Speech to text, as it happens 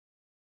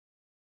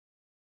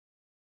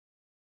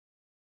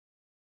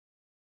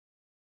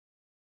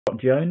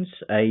Jones,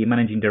 a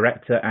Managing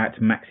Director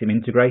at Maxim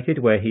Integrated,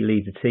 where he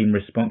leads a team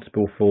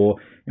responsible for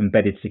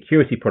embedded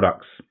security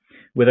products.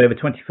 With over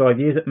 25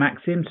 years at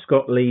Maxim,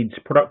 Scott leads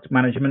product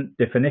management,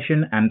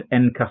 definition, and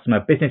end customer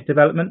business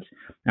development.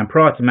 And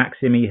prior to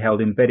Maxim, he held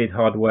embedded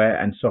hardware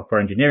and software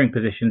engineering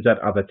positions at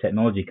other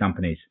technology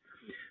companies.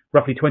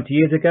 Roughly 20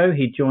 years ago,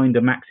 he joined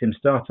a Maxim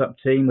startup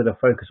team with a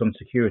focus on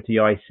security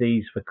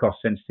ICs for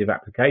cost-sensitive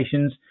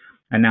applications.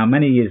 And now,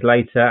 many years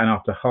later, and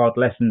after hard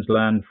lessons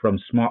learned from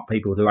smart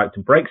people who like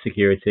to break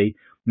security,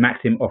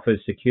 Maxim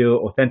offers secure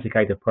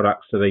authenticator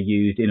products that are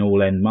used in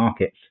all end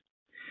markets.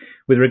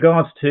 With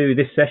regards to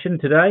this session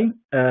today,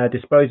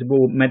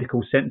 disposable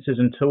medical sensors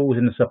and tools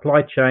in the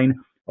supply chain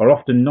are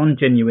often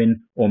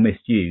non-genuine or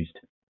misused,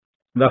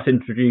 thus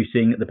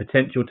introducing the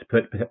potential to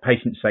put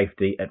patient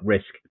safety at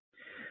risk.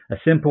 A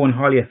simple and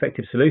highly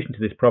effective solution to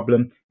this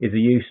problem is the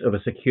use of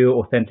a secure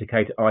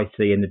authenticator IC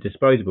in the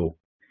disposable.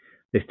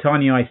 This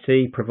tiny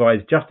IC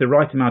provides just the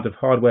right amount of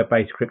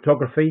hardware-based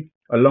cryptography,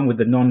 along with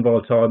the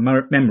non-volatile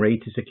memory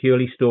to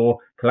securely store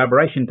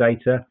collaboration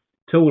data,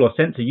 tool or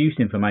sensor use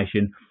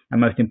information,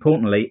 and most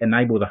importantly,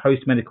 enable the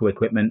host medical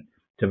equipment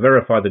to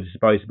verify the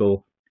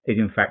disposable is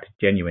in fact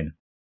genuine.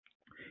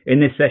 In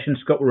this session,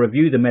 Scott will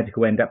review the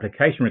medical end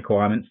application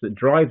requirements that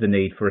drive the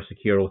need for a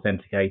secure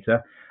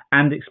authenticator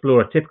and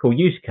explore a typical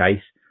use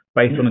case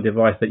based on a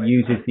device that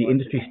uses the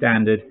industry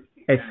standard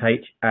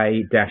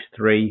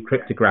SHA-3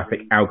 cryptographic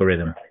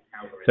algorithm.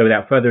 So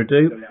without further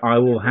ado, I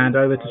will hand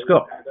over to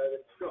Scott.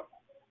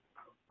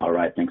 All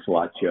right, thanks a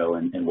lot, Joe,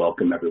 and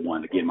welcome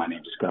everyone. Again, my name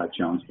is Scott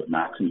Jones, but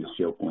Maxim, as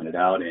Joe pointed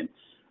out, and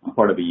I'm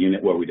part of a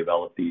unit where we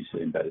develop these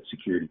embedded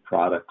security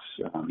products.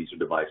 These are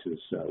devices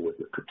with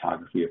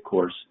cryptography, of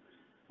course,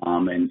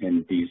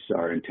 and these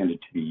are intended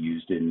to be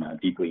used in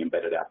deeply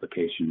embedded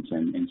applications.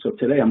 And so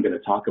today I'm going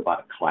to talk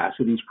about a class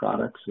of these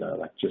products,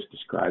 like just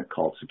described,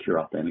 called secure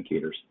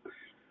authenticators.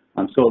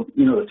 So,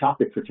 the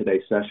topic for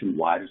today's session,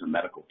 why does a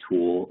medical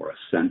tool or a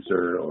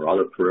sensor or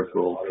other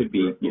peripheral, could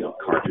be,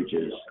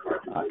 cartridges,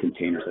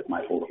 containers that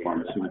might hold a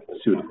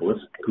pharmaceutical. Let's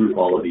group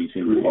all of these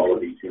in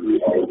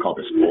what we call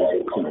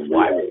disposables.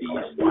 Why would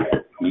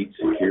these need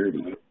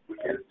security?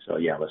 And so,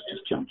 yeah, let's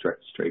just jump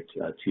straight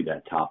to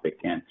that topic.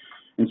 And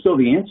so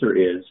the answer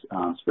is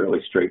it's fairly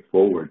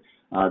straightforward.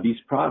 These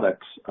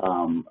products,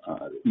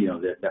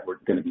 that we're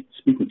going to be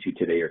speaking to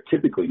today are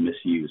typically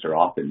misused or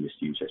often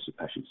misused,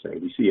 I should say.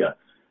 We see a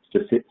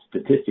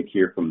statistic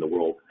here from the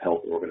World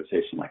Health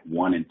Organization, like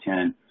 1 in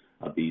 10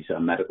 of these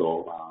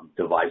medical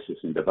devices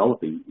in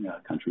developing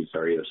countries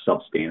are either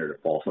substandard or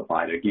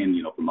falsified.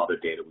 Again, from other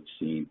data we've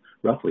seen,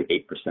 roughly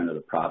 8% of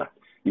the product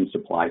in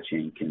supply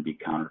chain can be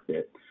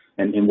counterfeit.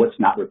 And what's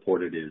not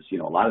reported is,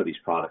 a lot of these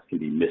products can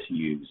be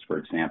misused. For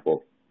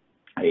example,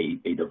 a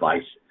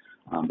device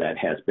that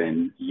has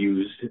been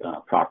used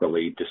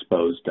properly,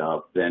 disposed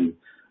of, then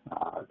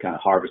kind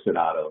of harvested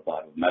out of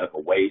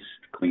medical waste,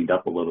 cleaned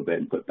up a little bit,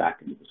 and put back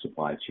into the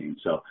supply chain.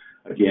 So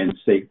again,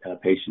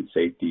 patient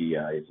safety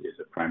is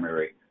a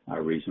primary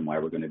reason why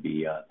we're going to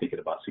be thinking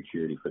about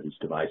security for these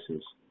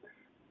devices.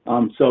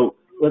 So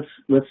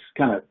let's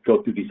kind of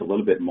go through these a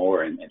little bit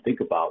more and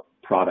think about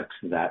products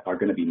that are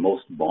going to be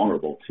most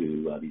vulnerable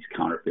to these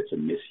counterfeits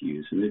and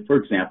misuse. And then, for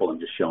example, I'm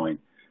just showing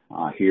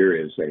here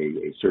is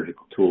a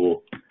surgical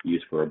tool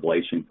used for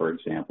ablation, for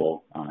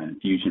example, an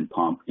infusion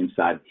pump.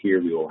 Inside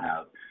here we will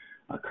have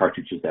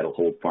cartridges that will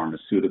hold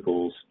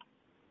pharmaceuticals,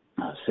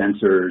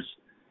 sensors,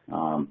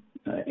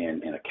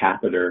 and a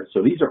catheter.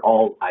 So these are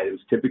all items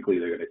typically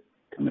they're going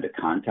to come into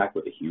contact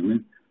with a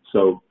human.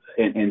 So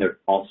and they're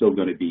also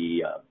going to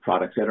be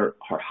products that are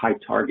high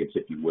targets,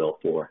 if you will,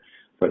 for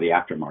the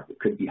aftermarket.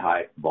 Could be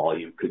high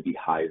volume, could be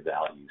high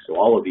value. So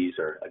all of these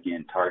are,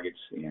 again, targets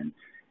and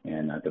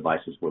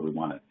devices where we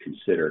want to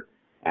consider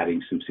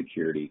adding some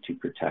security to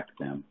protect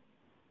them.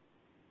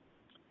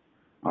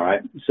 All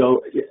right,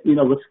 so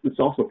let's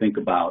also think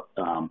about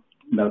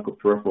medical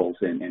peripherals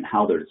and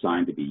how they're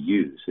designed to be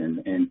used.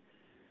 And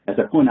as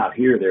I point out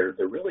here, they're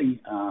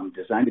really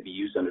designed to be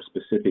used under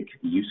specific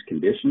use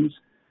conditions.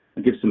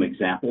 I'll give some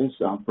examples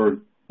for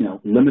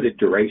limited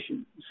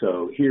duration.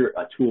 So here,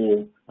 a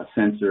tool, a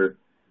sensor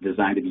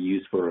designed to be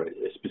used for a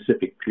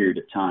specific period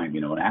of time,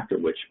 and after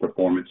which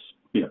performance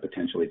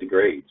potentially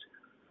degrades,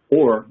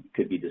 or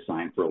could be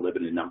designed for a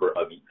limited number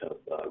of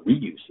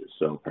reuses.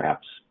 So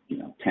perhaps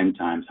 10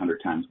 times,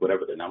 100 times,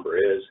 whatever the number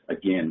is.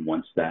 Again,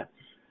 once that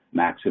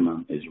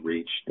maximum is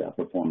reached,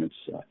 performance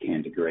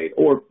can degrade.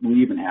 Or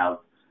we even have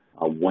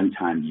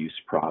one-time use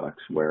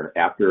products where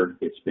after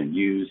it's been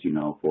used,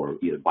 for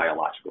either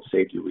biological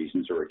safety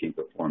reasons or again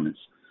performance,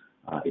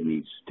 it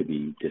needs to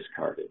be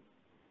discarded.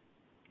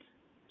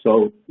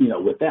 So,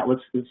 with that,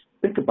 let's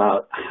think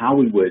about how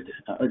we would,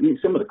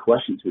 some of the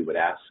questions we would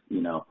ask,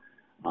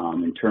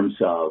 in terms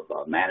of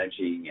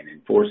managing and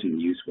enforcing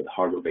use with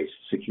hardware-based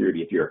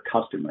security if you're a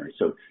customer.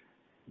 So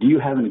do you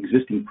have an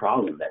existing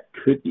problem that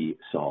could be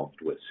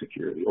solved with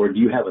security? Or do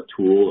you have a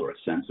tool or a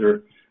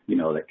sensor,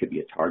 that could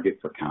be a target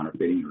for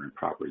counterfeiting or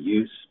improper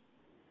use?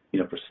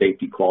 For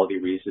safety quality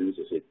reasons,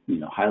 is it,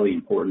 highly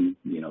important,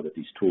 that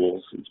these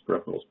tools, these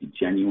peripherals be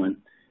genuine?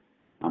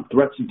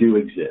 Threats do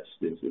exist.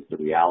 Is the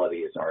reality,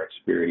 is our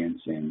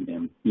experience,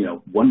 and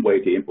one way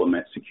to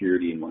implement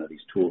security in one of these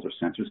tools or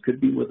sensors could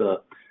be with a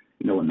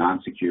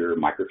non-secure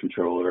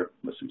microcontroller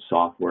with some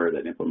software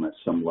that implements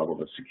some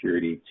level of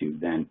security to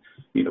then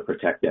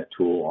protect that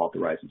tool,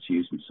 authorize its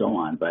use, and so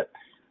on. But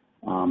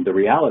the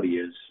reality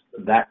is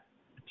that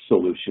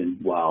solution,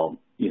 while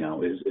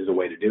is a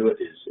way to do it,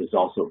 is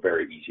also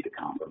very easy to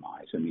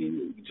compromise. I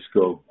mean, you just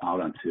go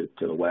out onto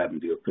the web and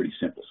do a pretty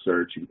simple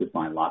search. You can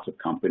find lots of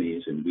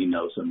companies, and we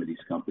know some of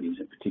these companies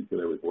in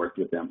particular. We've worked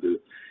with them who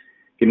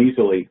can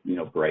easily,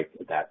 break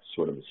that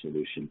sort of a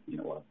solution,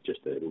 just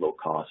a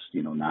low-cost,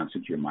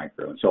 non-secure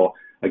micro. And so,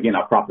 again,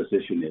 our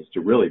proposition is to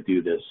really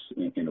do this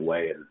in a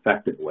way, an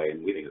effective way,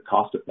 and we think a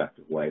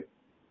cost-effective way,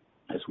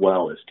 as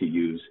well as to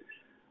use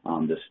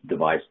this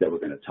device that we're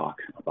going to talk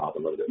about a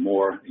little bit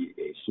more,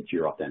 a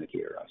secure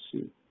authenticator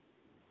IC.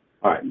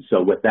 All right, and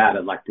so with that,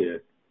 I'd like to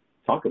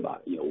talk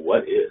about,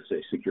 what is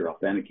a secure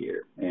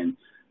authenticator? And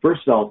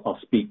first, I'll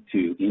speak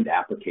to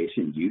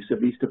in-application use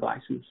of these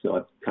devices. So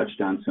I've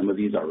touched on some of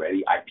these already.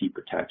 IP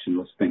protection.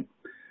 Let's think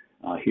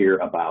here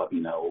about,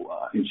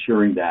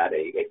 ensuring that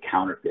a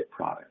counterfeit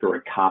product or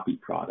a copy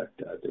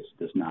product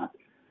does not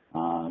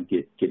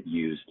get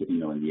used, in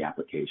the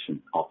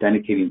application.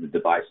 Authenticating the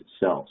device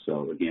itself.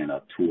 So again,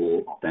 a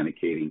tool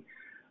authenticating,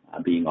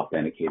 being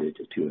authenticated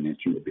to an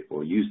instrument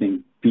before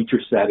using. Feature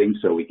settings,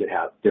 so we could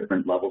have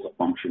different levels of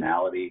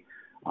functionality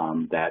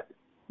that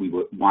we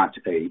would want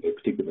a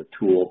particular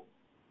tool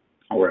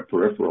or a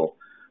peripheral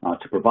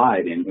to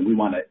provide, and we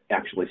want to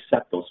actually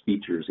set those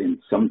features in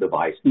some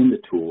device in the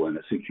tool in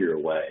a secure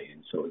way.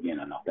 And so again,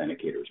 an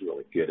authenticator is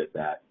really good at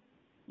that.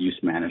 Use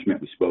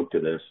management, we spoke to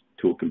this.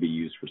 Tool can be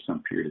used for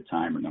some period of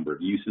time or number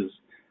of uses.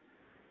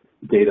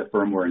 Data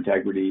firmware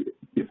integrity,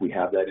 if we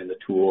have that in the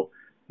tool.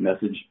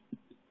 Message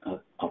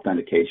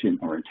authentication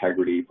or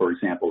integrity, for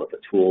example, if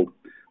a tool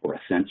or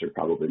a sensor,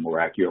 probably more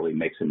accurately,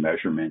 makes a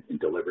measurement and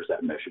delivers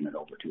that measurement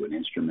over to an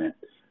instrument.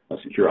 A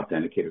secure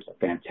authenticator is a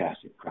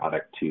fantastic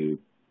product to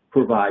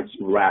provide,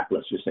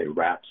 let's just say,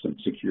 wrap some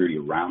security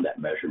around that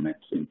measurement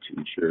and to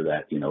ensure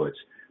that, it's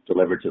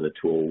delivered to the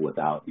tool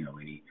without,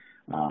 any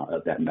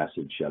of that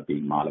message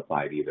being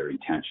modified either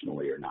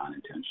intentionally or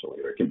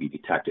non-intentionally, or it can be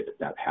detected if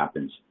that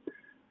happens.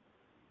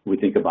 We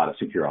think about a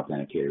secure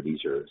authenticator.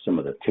 These are some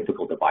of the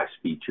typical device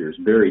features,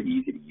 very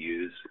easy to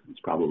use. It's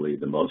probably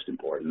the most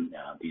important.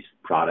 These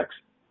products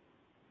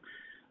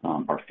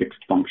are fixed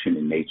function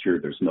in nature.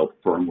 There's no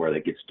firmware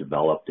that gets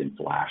developed and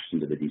flashed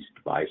into these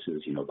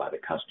devices, by the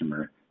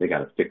customer. They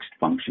got a fixed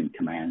function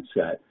command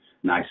set.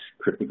 Nice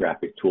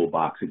cryptographic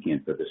toolbox,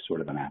 again, for this sort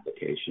of an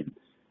application.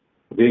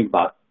 We think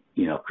about,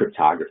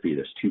 cryptography.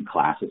 There's two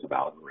classes of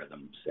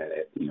algorithms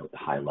at the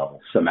high level.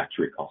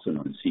 Symmetric, also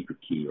known as secret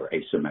key, or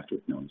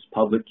asymmetric, known as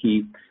public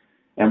key.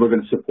 And we're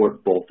going to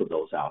support both of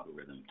those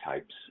algorithm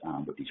types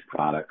with these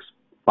products.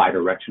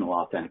 Bidirectional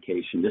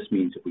authentication. This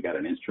means if we got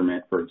an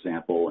instrument, for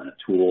example, and a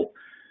tool,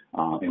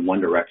 in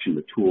one direction,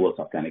 the tool is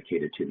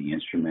authenticated to the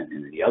instrument,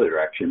 and in the other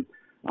direction,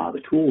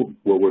 the tool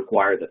will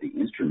require that the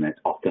instrument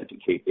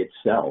authenticate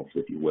itself,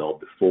 if you will,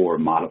 before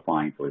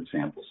modifying, for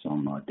example,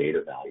 some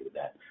data value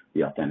that the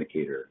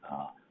authenticator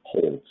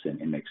holds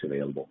and makes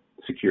available.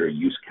 Secure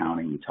use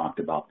counting, we talked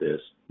about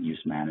this.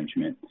 Use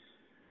management.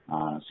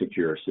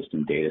 Secure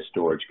system data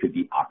storage could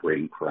be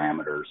operating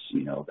parameters,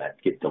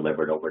 that get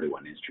delivered over to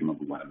an instrument.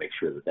 We want to make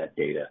sure that that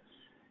data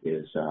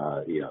is,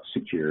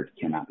 secured,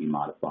 cannot be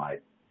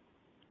modified.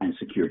 And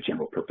secure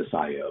general purpose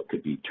I/O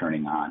could be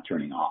turning on,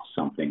 turning off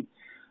something,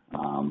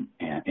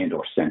 and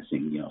or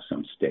sensing,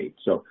 some state.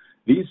 So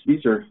these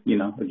are,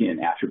 again,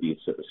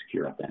 attributes of a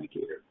secure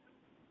authenticator.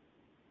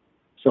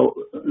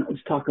 So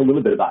let's talk a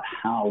little bit about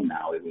how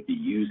now it would be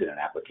used in an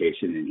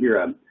application. And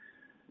here I'm,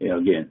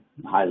 again,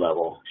 high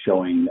level,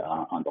 showing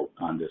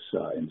in this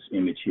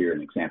image here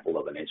an example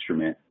of an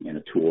instrument and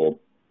a tool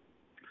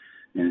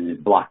and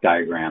a block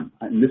diagram.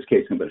 In this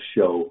case, I'm going to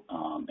show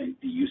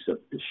the use of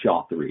the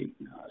SHA-3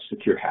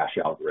 secure hash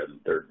algorithm,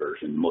 third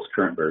version, most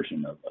current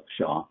version of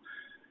SHA.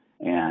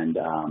 And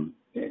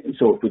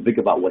so if we think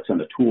about what's on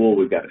the tool,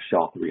 we've got a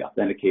SHA-3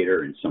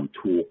 authenticator and some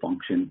tool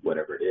function,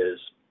 whatever it is.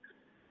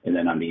 And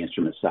then on the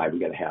instrument side,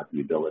 we've got to have the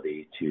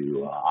ability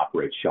to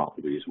operate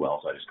SHA-3 as well.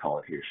 So I just call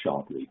it here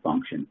SHA-3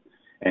 function,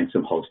 and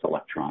some host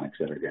electronics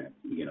that are going to,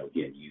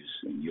 again, use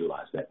and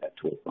utilize that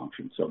tool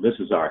function. So this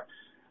is our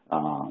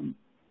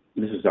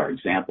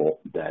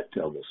example that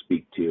we'll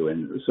speak to.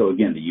 And so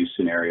again, the use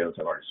scenarios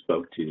I've already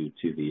spoke to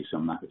these, so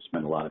I'm not going to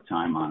spend a lot of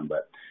time on,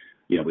 but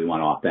we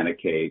want to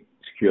authenticate,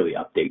 securely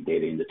update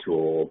data in the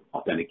tool,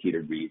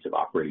 authenticated reads of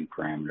operating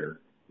parameter,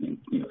 and,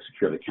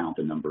 securely count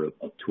the number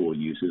of tool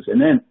uses.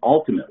 And then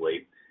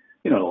ultimately,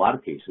 in a lot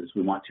of cases,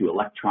 we want to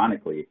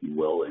electronically, if you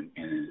will, in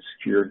a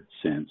secure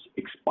sense,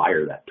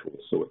 expire that tool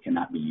so it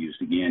cannot be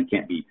used again,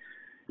 can't be,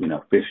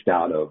 fished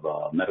out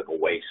of medical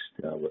waste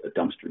with a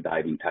dumpster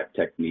diving type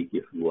technique,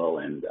 if you will,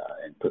 and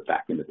put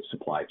back into the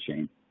supply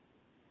chain.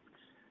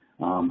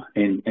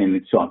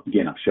 And so,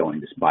 again, I'm showing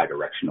this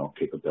bidirectional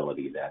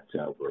capability that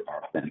our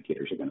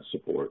authenticators are going to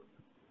support,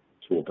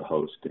 tool to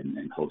host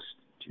and host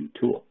to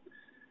tool.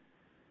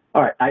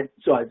 All right,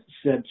 so I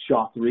said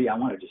SHA-3. I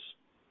want to just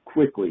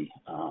quickly,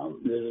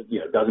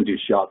 doesn't do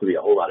SHA-3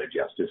 a whole lot of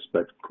justice,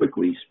 but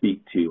quickly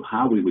speak to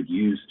how we would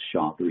use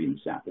SHA-3 in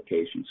this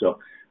application. So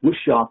with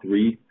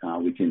SHA-3,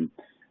 we can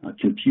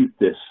compute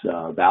this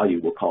value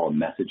we'll call a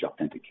message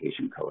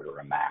authentication code, or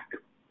a MAC.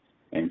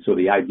 And so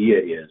the idea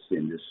is,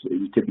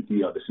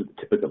 typically, this is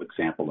a typical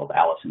example of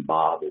Alice and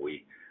Bob, where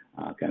we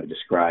kind of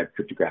describe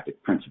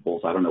cryptographic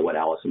principles. I don't know what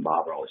Alice and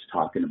Bob are always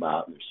talking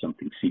about. There's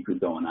something secret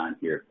going on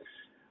here.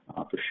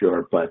 For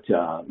sure, but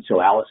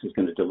so Alice is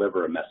going to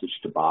deliver a message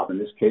to Bob in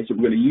this case. And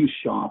we're going to use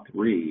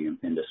SHA-3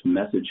 and this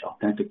message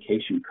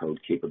authentication code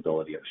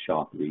capability of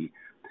SHA-3,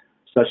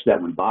 such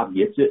that when Bob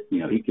gets it,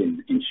 he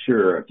can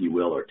ensure, if you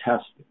will, or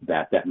test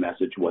that that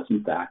message was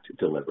in fact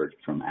delivered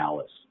from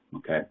Alice.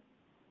 Okay.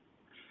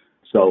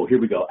 So here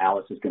we go.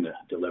 Alice is going to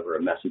deliver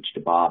a message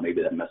to Bob.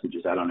 Maybe that message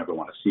is, "I don't ever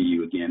want to see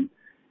you again."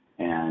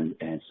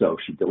 And so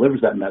she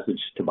delivers that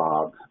message to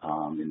Bob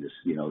in this,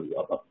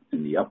 up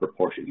in the upper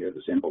portion here,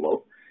 this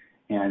envelope.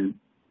 And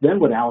then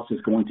what Alice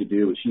is going to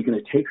do is she's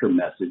going to take her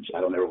message, "I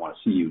don't ever want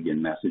to see you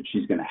again" message.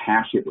 She's going to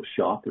hash it with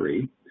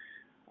SHA-3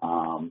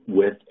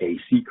 with a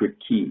secret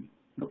key.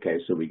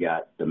 Okay, so we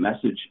got the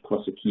message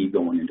plus a key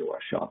going into our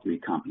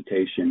SHA-3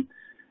 computation.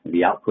 And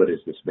the output is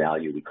this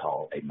value we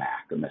call a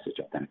MAC, a message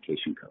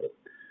authentication code.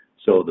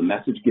 So the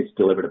message gets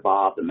delivered to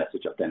Bob. The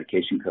message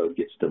authentication code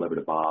gets delivered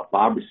to Bob.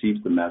 Bob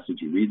receives the message.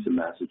 He reads the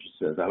message. He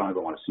says, "I don't ever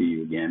want to see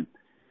you again."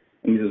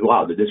 And he says,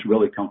 "Wow, did this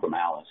really come from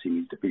Alice?" He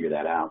needs to figure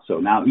that out. So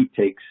now he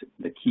takes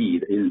the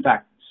key. In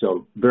fact,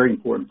 so very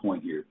important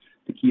point here,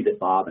 the key that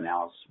Bob and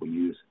Alice will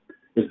use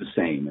is the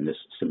same in this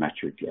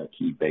symmetric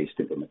key-based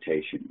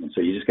implementation. And so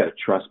you just got to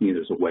trust me.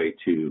 There's a way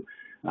to,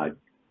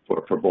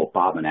 for both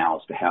Bob and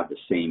Alice to have the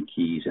same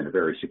keys in a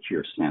very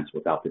secure sense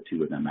without the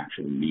two of them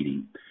actually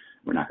meeting.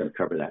 We're not going to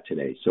cover that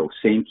today. So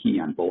same key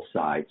on both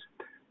sides.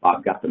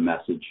 Bob got the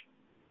message.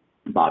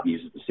 Bob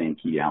uses the same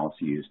key Alice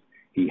used.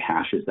 He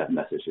hashes that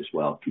message as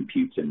well,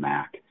 computes a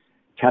MAC,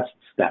 tests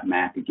that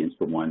MAC against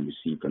the one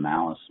received from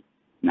Alice.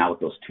 Now, if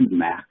those two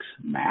MACs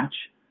match,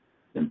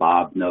 then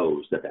Bob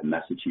knows that that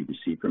message he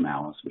received from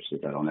Alice, which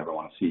says, "I don't ever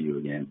want to see you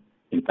again,"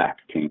 in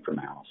fact came from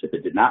Alice. If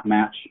it did not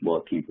match, well,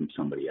 it came from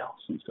somebody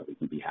else, and so we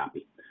can be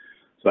happy.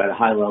 So at a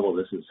high level,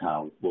 this is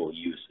how we'll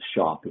use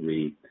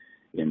SHA-3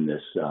 in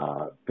this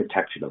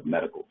protection of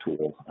medical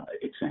tool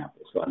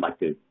example. So I'd like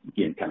to,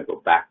 again, kind of go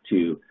back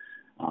to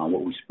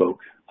what we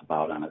spoke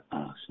about on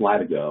a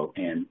slide ago,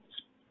 and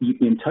you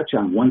can touch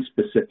on one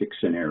specific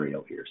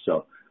scenario here.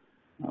 So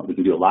we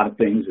can do a lot of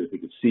things, as we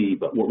can see,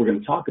 but what we're going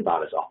to talk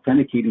about is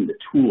authenticating the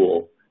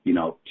tool,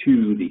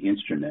 to the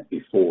instrument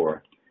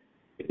before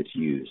it's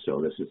used.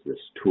 So this is this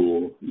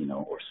tool,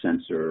 or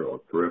sensor or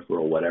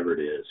peripheral, whatever it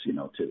is,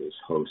 to this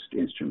host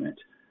instrument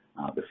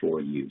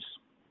before use.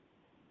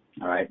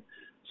 All right.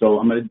 So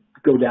I'm going to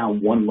go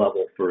down one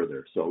level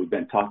further. So we've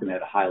been talking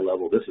at a high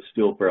level. This is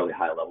still fairly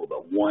high level,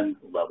 but one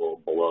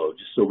level below,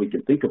 just so we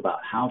can think about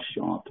how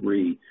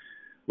SHA-3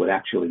 would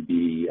actually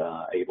be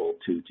able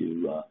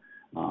to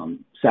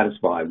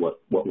satisfy what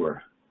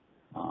we're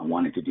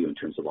wanting to do in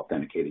terms of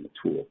authenticating a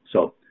tool.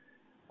 So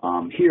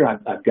here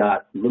I've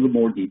got a little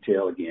more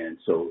detail again.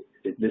 So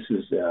this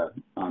is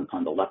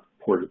on the left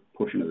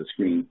portion of the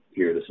screen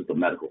here. This is the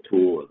medical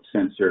tool or the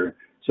sensor.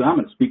 So I'm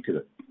going to speak to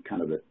the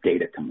kind of the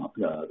data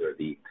or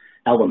the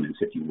elements,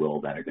 if you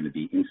will, that are going to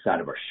be inside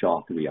of our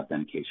SHA-3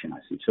 authentication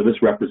IC. So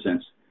this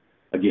represents,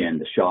 again,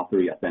 the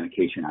SHA-3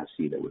 authentication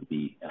IC that would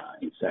be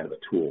inside of a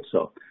tool.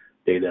 So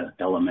data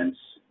elements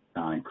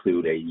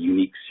include a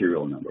unique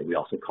serial number. We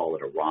also call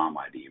it a ROM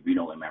ID,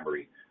 read-only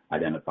memory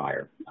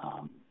identifier.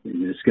 And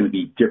it's going to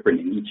be different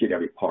in each and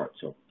every part.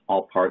 So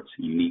all parts,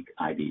 unique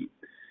ID.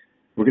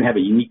 We're going to have a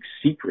unique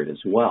secret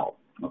as well.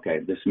 Okay,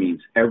 this means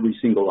every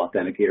single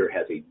authenticator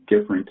has a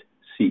different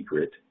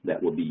secret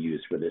that will be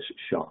used for this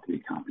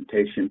SHA-3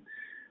 computation.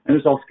 And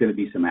there's also going to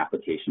be some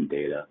application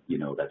data,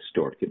 that's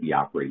stored. It could be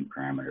operating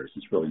parameters.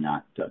 It's really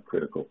not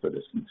critical for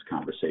this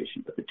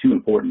conversation. But the two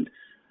important,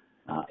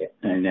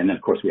 and then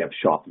of course we have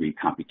SHA-3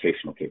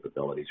 computational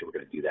capabilities. We're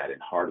going to do that in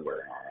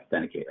hardware in our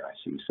authenticator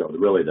IC. So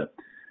really the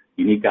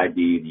unique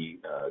ID,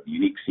 the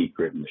unique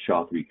secret, and the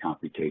SHA-3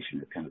 computation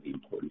are kind of the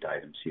important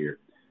items here.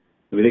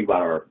 When we think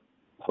about our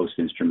host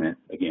instrument,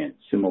 again,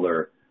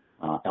 similar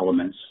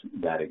elements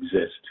that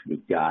exist.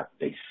 We've got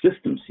a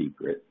system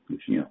secret,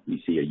 which,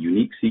 we see a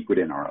unique secret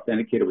in our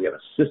authenticator. We have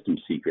a system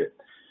secret.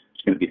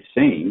 It's going to be the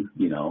same,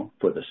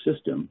 for the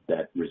system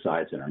that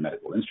resides in our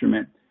medical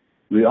instrument.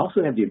 We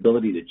also have the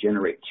ability to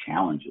generate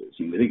challenges.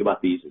 We think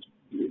about these as,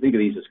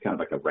 kind of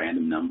like a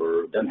random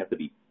number. It doesn't have to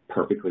be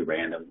perfectly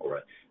random, or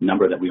a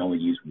number that we only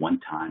use one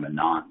time, a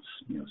nonce,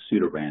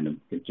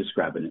 pseudo-random. You can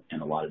describe it in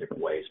a lot of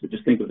different ways. But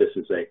just think of this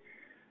as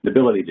the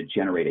ability to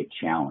generate a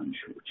challenge,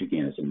 which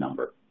again is a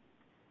number.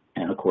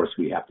 And of course,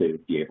 we have to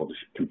be able to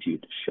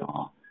compute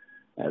SHA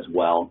as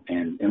well.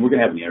 And we're going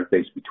to have an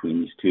interface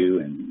between these two.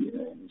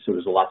 And so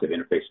there's lots of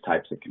interface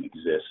types that can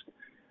exist.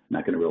 I'm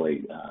not going to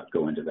really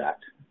go into that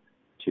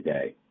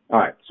today. All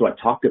right, so I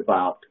talked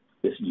about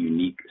this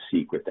unique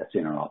secret that's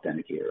in our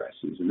authenticator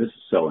ICs, and this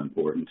is so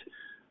important.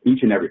 each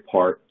and every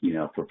part,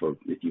 for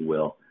if you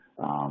will,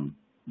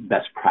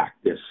 best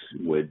practice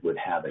would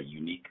have a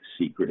unique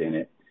secret in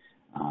it.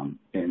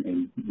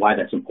 And why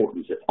that's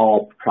important is if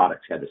all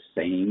products have the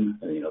same,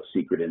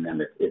 secret in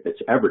them, if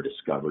it's ever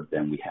discovered,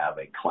 then we have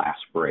a class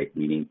break,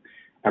 meaning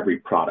every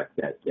product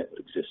that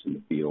exists in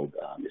the field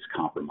is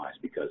compromised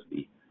because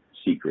the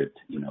secret,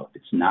 if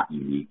it's not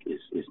unique,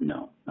 is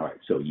known. All right,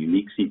 so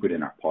unique secret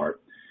in our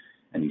part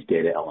and these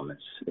data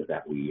elements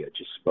that we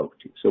just spoke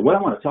to. So what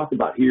I want to talk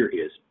about here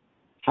is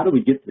how do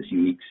we get this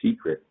unique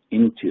secret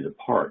into the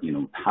part?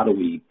 How do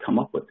we come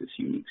up with this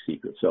unique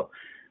secret? So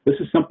this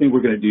is something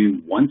we're going to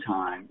do one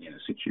time in a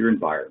secure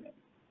environment.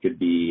 Could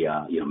be,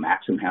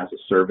 Maxim has a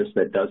service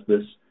that does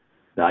this,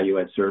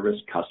 value-add service.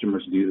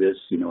 Customers do this,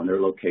 in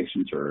their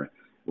locations or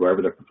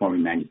wherever they're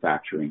performing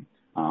manufacturing.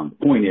 The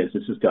point is,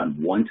 this is done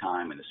one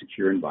time in a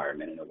secure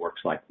environment, and it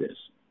works like this.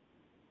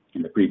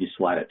 In the previous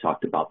slide, I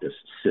talked about this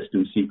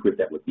system secret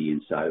that would be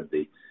inside of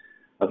the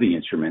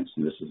instruments,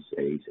 and this is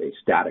a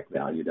static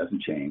value,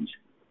 doesn't change.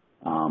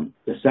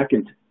 The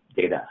second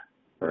data,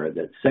 or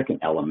the second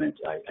element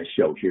I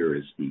show here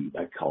is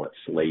I call it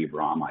slave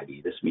ROM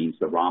ID. This means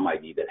the ROM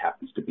ID that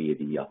happens to be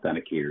the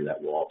authenticator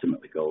that will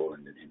ultimately go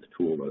in the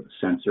tool or the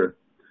sensor,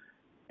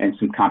 and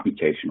some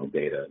computational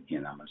data.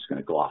 Again, I'm just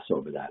going to gloss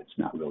over that. It's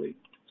not really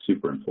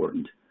super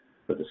important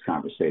for this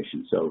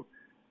conversation. So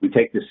we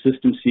take this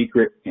system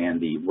secret and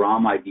the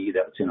ROM ID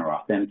that's in our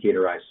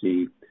authenticator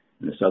IC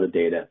and this other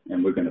data,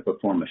 and we're going to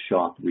perform a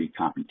SHA-3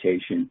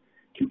 computation,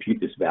 compute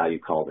this value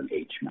called an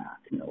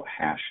HMAC, a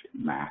hashed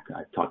MAC.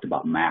 I talked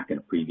about MAC in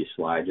a previous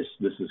slide.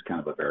 This is kind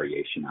of a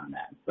variation on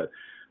that. But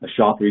a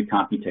SHA-3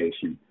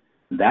 computation,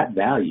 that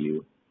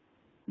value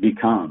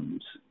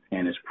becomes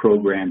and is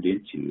programmed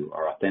into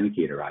our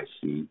authenticator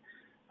IC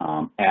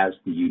as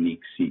the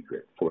unique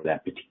secret for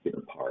that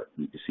particular part.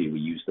 You can see we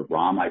use the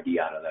ROM ID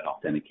out of that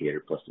authenticator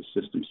plus the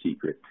system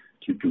secret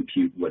to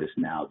compute what is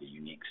now the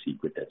unique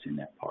secret that's in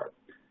that part.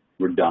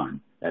 We're done.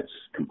 That's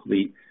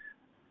complete.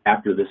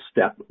 After this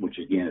step, which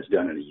again is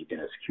done in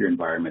a secure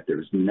environment,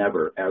 there is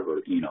never,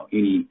 ever,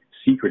 any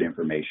secret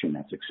information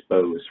that's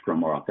exposed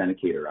from our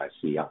authenticator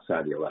IC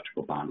outside the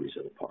electrical boundaries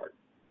of the part.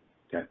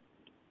 Okay.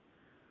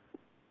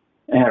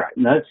 All right,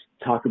 let's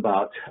talk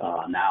about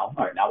now.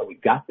 All right, now that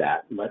we've got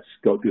that, let's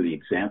go through the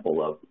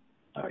example of.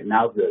 All right,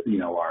 now that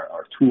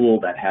our tool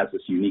that has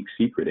this unique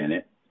secret in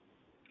it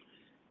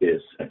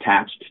is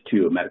attached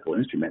to a medical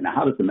instrument. Now,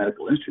 how does the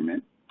medical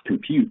instrument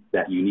compute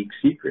that unique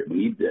secret? We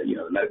need the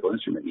medical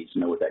instrument needs to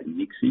know what that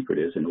unique secret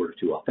is in order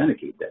to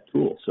authenticate that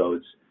tool. So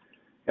it's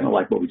kind of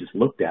like what we just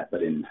looked at,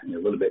 but in a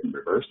little bit in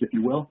reverse, if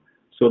you will.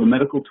 So the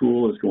medical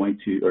tool is going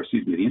to,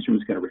 the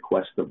instrument is going to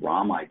request the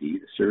ROM ID,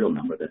 the serial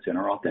number that's in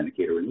our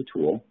authenticator in the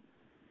tool.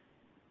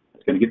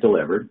 It's going to get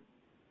delivered.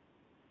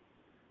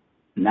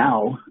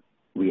 Now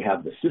we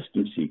have the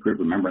system secret.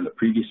 Remember in the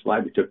previous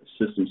slide, we took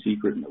the system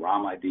secret and the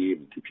ROM ID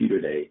and we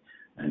computed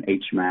an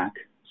HMAC.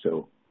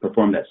 So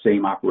perform that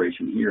same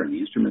operation here on the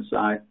instrument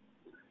side.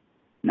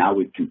 Now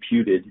we've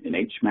computed an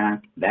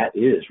HMAC. That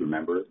is,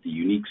 remember, the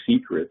unique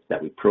secret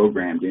that we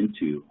programmed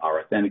into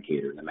our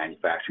authenticator in the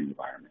manufacturing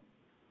environment.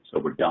 So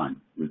we're done.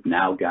 We've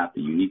now got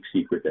the unique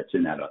secret that's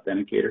in that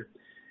authenticator,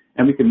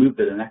 and we can move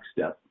to the next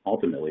step.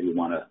 Ultimately, we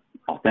want to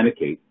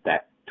authenticate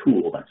that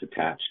tool that's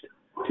attached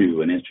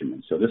to an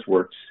instrument. So this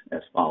works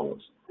as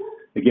follows.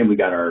 Again, we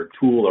got our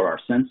tool or our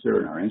sensor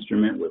and our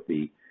instrument with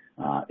the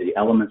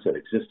elements that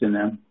exist in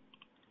them.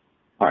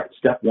 All right,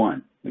 step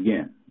one.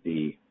 Again,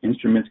 the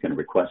instrument's going to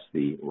request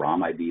the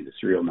ROM ID, the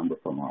serial number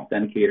from our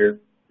authenticator.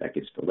 That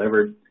gets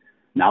delivered.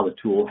 Now the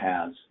tool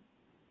has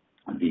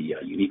the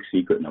unique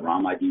secret and the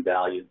ROM ID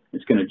value.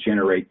 It's going to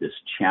generate this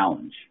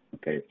challenge.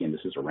 Okay, again, this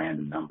is a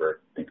random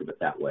number. Think of it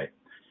that way.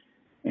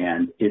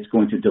 And it's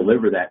going to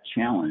deliver that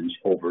challenge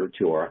over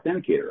to our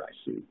authenticator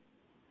IC.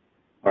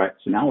 All right,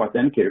 so now our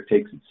authenticator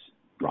takes its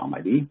ROM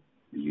ID,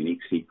 the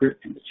unique secret,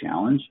 and the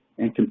challenge,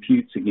 and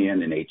computes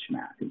again an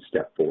HMAC in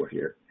step 4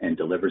 here, and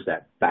delivers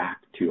that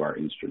back to our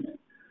instrument.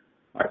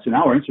 All right, so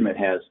now our instrument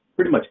has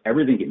pretty much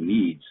everything it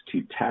needs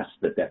to test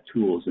that that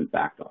tool is in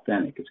fact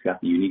authentic. It's got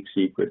the unique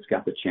secret, it's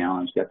got the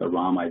challenge, it's got the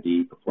ROM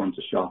ID, performs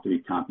a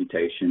SHA-3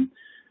 computation,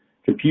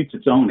 computes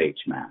its own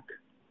HMAC.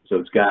 So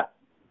it's got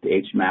the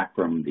HMAC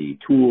from the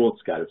tool,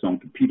 it's got its own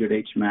computed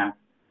HMAC,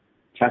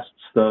 tests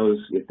those.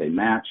 If they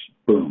match,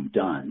 boom,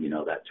 done.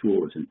 That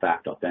tool is in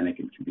fact authentic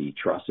and can be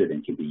trusted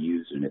and can be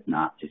used, and if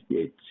not,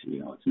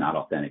 it's not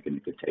authentic, and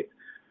it could take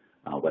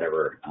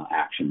whatever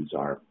actions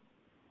are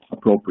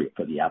appropriate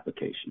for the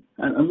application.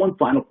 And one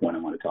final point I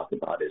want to talk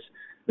about is,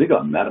 think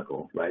about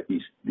medical, right?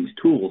 These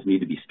tools need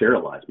to be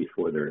sterilized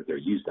before they're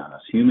used on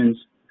us humans.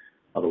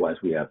 Otherwise,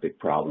 we have big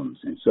problems.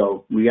 And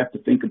so we have to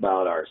think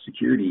about our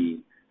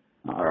security,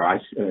 our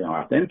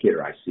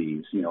authenticator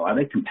ICs. Are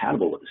they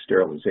compatible with the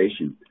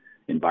sterilization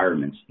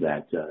environments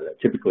that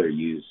typically are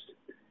used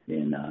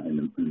in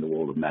the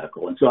world of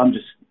medical? And so I'm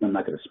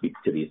not going to speak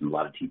to these in a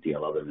lot of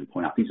detail other than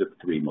point out these are the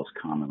 3 most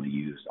commonly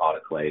used: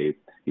 autoclave,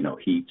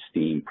 heat,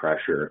 steam,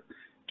 pressure,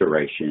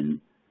 duration,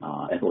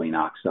 ethylene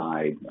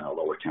oxide,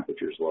 lower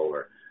temperatures,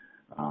 lower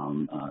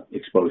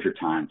exposure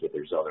times, if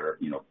there's other,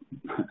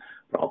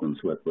 problems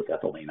with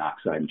ethylene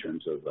oxide in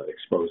terms of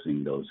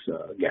exposing those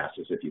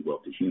gases, if you will,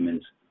 to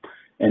humans.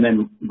 And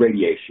then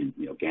radiation,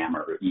 gamma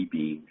or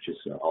E-beam, which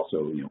is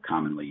also,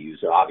 commonly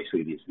used. So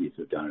obviously, these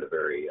are done in a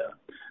very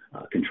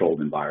controlled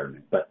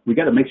environment. But we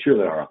got to make sure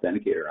that our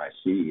authenticator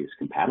IC is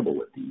compatible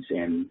with these.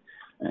 And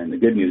the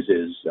good news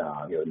is,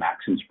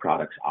 Maxim's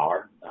products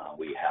are.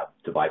 We have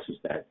devices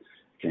that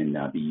can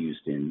be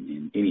used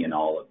in any and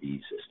all of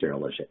these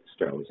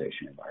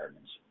sterilization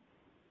environments.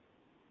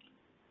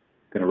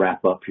 Going to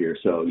wrap up here.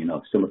 So,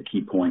 some of the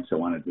key points I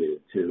wanted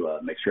to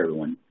make sure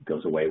everyone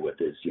goes away with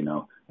is,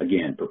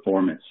 again,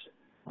 performance,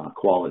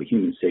 quality,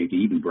 human safety,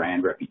 even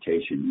brand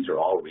reputation. These are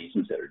all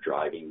reasons that are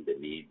driving the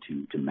need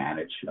to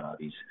manage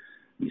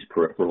these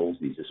peripherals,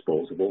 these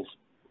disposables.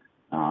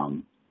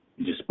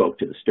 You just spoke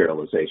to the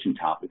sterilization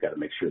topic. Got to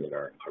make sure that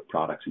our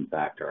products, in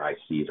fact, our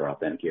ICs, our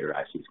authenticator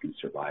ICs can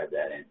survive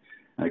that. And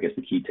I guess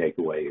the key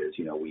takeaway is,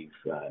 we've,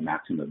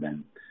 Maxim have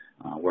been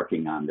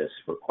working on this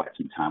for quite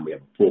some time. We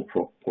have a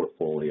full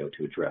portfolio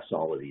to address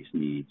all of these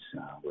needs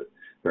with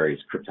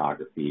various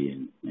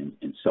cryptography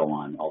and so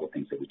on, all the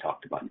things that we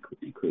talked about,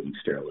 including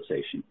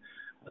sterilization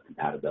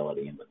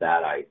compatibility. And with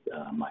that, I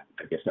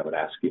guess I would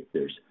ask if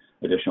there's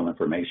additional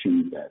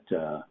information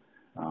that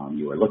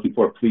you are looking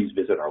for, please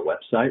visit our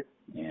website,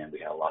 and we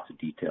have lots of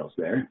details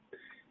there.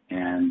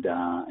 And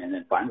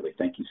then finally,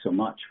 thank you so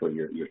much for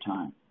your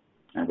time.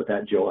 And with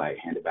that, Joe, I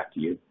hand it back to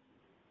you.